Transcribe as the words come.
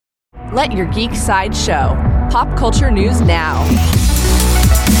Let your geek side show. Pop culture news now.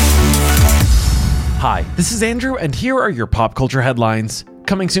 Hi, this is Andrew, and here are your pop culture headlines.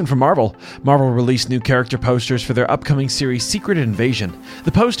 Coming soon from Marvel. Marvel released new character posters for their upcoming series Secret Invasion.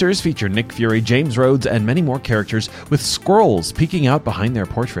 The posters feature Nick Fury, James Rhodes, and many more characters with scrolls peeking out behind their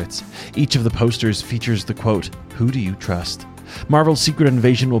portraits. Each of the posters features the quote, "Who do you trust?" Marvel's Secret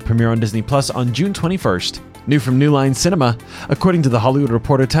Invasion will premiere on Disney Plus on June 21st. New from New Line Cinema. According to The Hollywood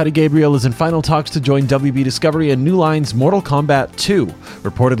Reporter, Tati Gabrielle is in final talks to join WB Discovery in New Line's Mortal Kombat 2.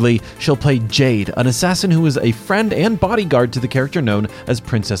 Reportedly, she'll play Jade, an assassin who is a friend and bodyguard to the character known as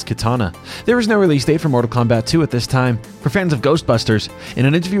Princess Kitana. There is no release date for Mortal Kombat 2 at this time. For fans of Ghostbusters, in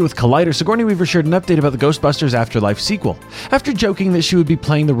an interview with Collider, Sigourney Weaver shared an update about the Ghostbusters Afterlife sequel. After joking that she would be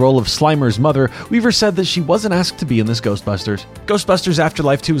playing the role of Slimer's mother, Weaver said that she wasn't asked to be in this Ghostbusters. Ghostbusters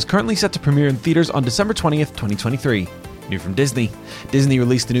Afterlife 2 is currently set to premiere in theaters on December 20th, 2023. New from Disney. Disney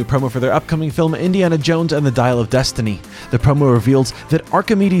released a new promo for their upcoming film Indiana Jones and the Dial of Destiny. The promo reveals that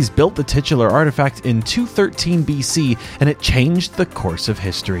Archimedes built the titular artifact in 213 BC and it changed the course of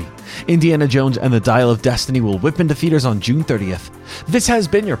history. Indiana Jones and the Dial of Destiny will whip into theaters on June 30th. This has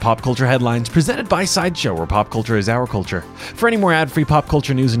been your Pop Culture Headlines presented by Sideshow, where pop culture is our culture. For any more ad-free pop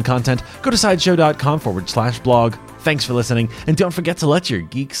culture news and content, go to sideshow.com/blog. Thanks for listening, and don't forget to let your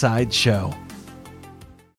geek side show.